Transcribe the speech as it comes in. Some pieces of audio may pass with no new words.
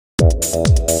Howdy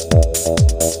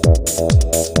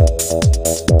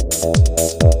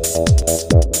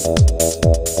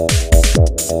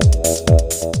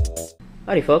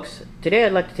folks, today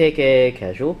I'd like to take a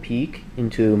casual peek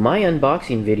into my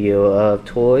unboxing video of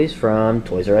toys from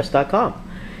ToysRUs.com.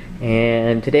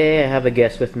 And today I have a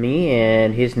guest with me,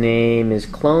 and his name is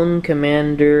Clone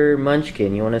Commander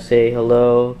Munchkin. You want to say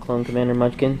hello, Clone Commander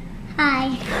Munchkin?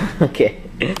 Hi. Okay.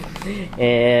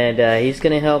 And he's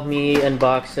going to help me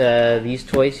unbox these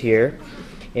toys here.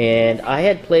 And I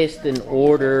had placed an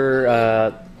order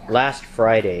last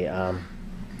Friday.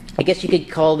 I guess you could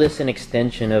call this an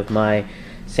extension of my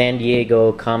San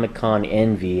Diego Comic-Con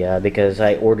envy because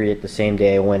I ordered it the same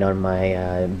day I went on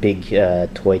my big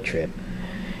toy trip.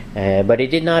 But it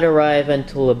did not arrive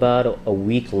until about a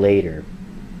week later.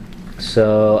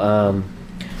 So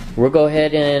we'll go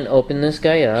ahead and open this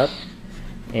guy up.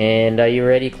 And are you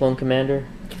ready, Clone Commander?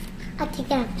 I'll take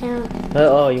that down.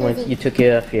 Oh, you took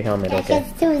off your helmet, okay.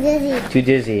 It's too dizzy. Too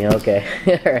dizzy, okay.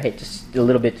 Alright, just a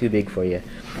little bit too big for you.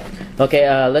 Okay,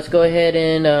 let's go ahead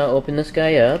and open this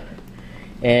guy up.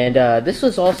 And this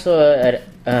was also,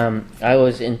 I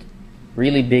was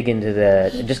really big into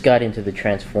just got into the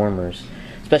Transformers.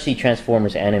 Especially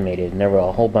Transformers Animated, and there were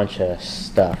a whole bunch of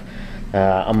stuff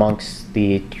amongst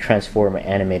the Transformer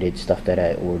Animated stuff that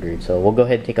I ordered. So we'll go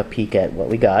ahead and take a peek at what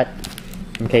we got.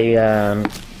 Okay, you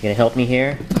gonna help me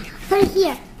here? Right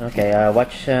here. Okay,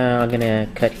 watch, I'm gonna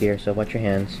cut here, so watch your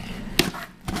hands.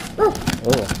 Oh.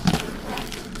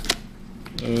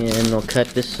 And we'll cut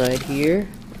this side here.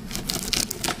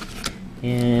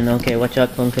 And okay, watch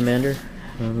out, Clone Commander.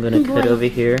 I'm gonna cut over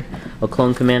here. Oh,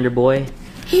 Clone Commander boy.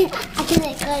 I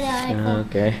can cut out.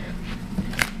 Okay.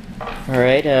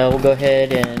 Alright, we'll go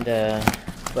ahead and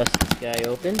bust this guy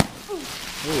open.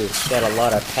 Ooh, it's got a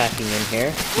lot of packing in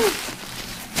here.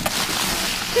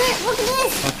 Look at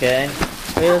this. Okay.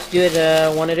 Okay, let's do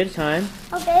it one at a time.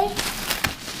 Okay.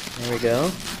 There we go.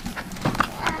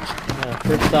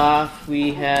 First off,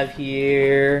 we have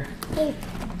here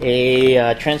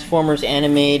a Transformers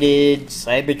Animated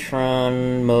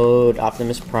Cybertron Mode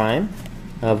Optimus Prime,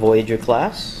 Voyager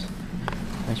class.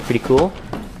 That's pretty cool.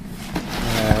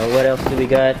 What else do we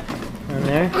got on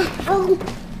there?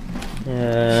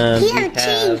 We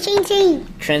have chain.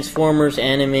 Transformers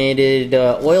Animated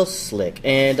Oil Slick,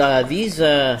 and these. See,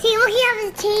 look, he has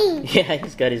his chain. Yeah,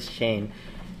 he's got his chain.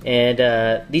 And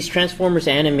these Transformers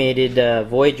Animated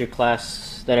Voyager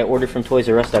class that I ordered from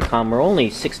ToysRUs.com were only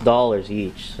 $6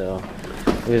 each, so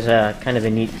it was kind of a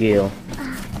neat deal.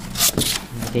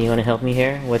 Okay, you want to help me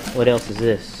here? What else is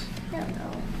this?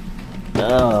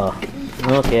 Oh,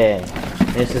 okay.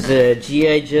 This is a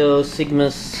G.I. Joe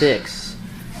Sigma 6.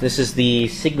 This is the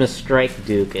Sigma Strike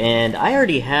Duke, and I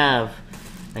already have,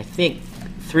 I think,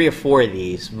 3 or 4 of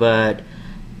these, but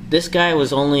this guy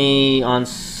was only on...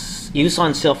 He was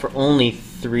on sale for only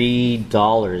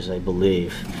 $3, I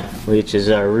believe, which is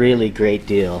a really great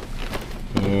deal.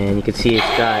 And you can see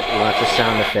it's got lots of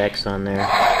sound effects on there.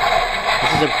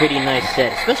 This is a pretty nice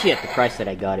set, especially at the price that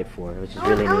I got it for, which is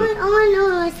really neat. I want to know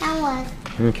what that was.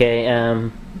 Okay,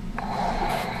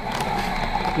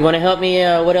 you want to help me?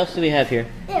 What else do we have here?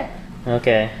 Here.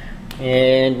 Okay,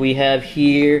 and we have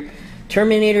here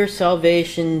Terminator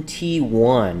Salvation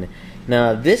T1.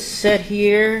 Now this set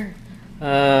here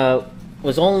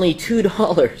was only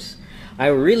 $2. I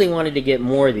really wanted to get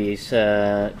more of these,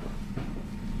 but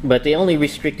they only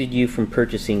restricted you from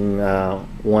purchasing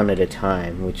one at a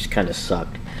time, which kind of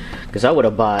sucked, because I would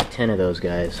have bought 10 of those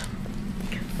guys.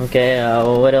 Okay,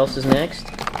 what else is next?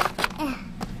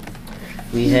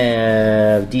 We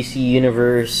have DC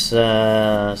Universe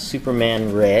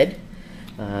Superman Red.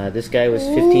 This guy was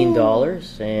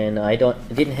 $15, and I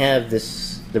didn't have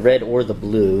the red or the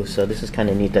blue, so this is kind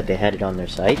of neat that they had it on their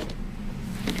site.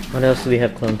 What else do we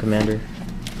have, Clone Commander?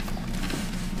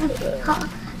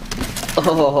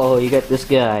 Oh, you got this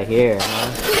guy here,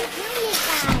 huh?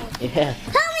 Yeah.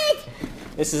 Helmet!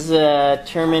 This is a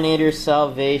Terminator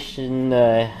Salvation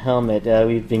helmet.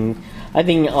 I've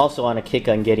been also on a kick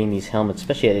on getting these helmets,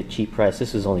 especially at a cheap price.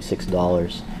 This is only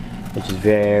 $6, which is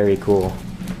very cool.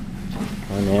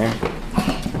 On there.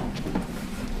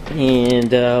 And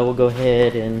we'll go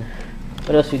ahead and...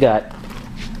 What else we got?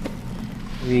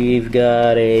 We've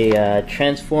got a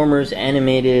Transformers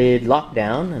Animated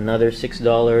Lockdown, another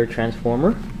 $6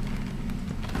 Transformer.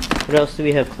 What else do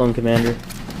we have, Clone Commander?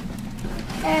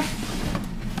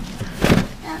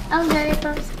 I'll get it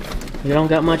first. You don't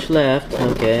got much left.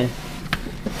 Okay.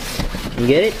 Can you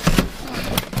get it?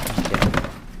 Okay.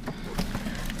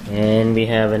 And we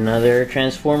have another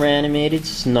Transformer Animated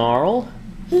Snarl.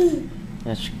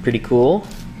 That's pretty cool.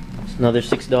 It's another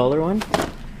 $6 one.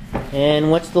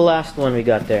 And what's the last one we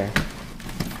got there?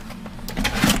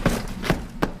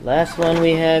 Last one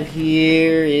we have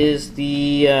here is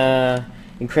the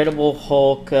Incredible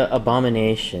Hulk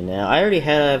Abomination. Now, I already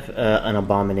have an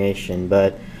Abomination,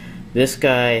 but this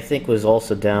guy I think was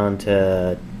also down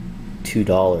to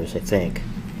 $2, I think.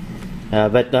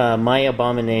 But my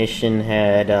Abomination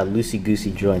had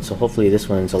loosey-goosey joints, so hopefully this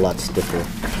one's a lot stiffer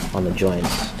on the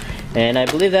joints. And I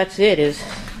believe that's it. Is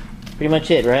pretty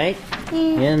much it, right?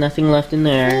 Yeah, nothing left in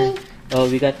there. Oh,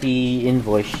 we got the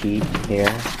invoice sheet here,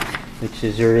 which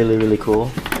is really, really cool.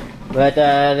 But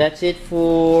that's it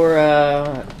for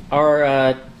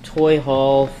our toy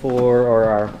haul or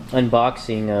our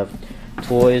unboxing of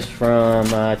toys from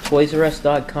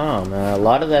ToysRUs.com. A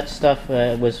lot of that stuff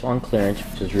was on clearance,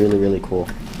 which is really, really cool.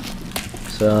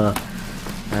 So,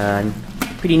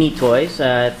 pretty neat toys.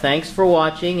 Thanks for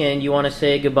watching, and you want to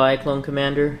say goodbye, Clone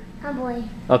Commander? Oh boy.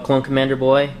 Clone Commander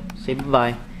boy, say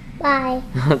bye-bye. Bye.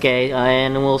 Okay,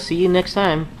 and we'll see you next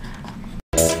time.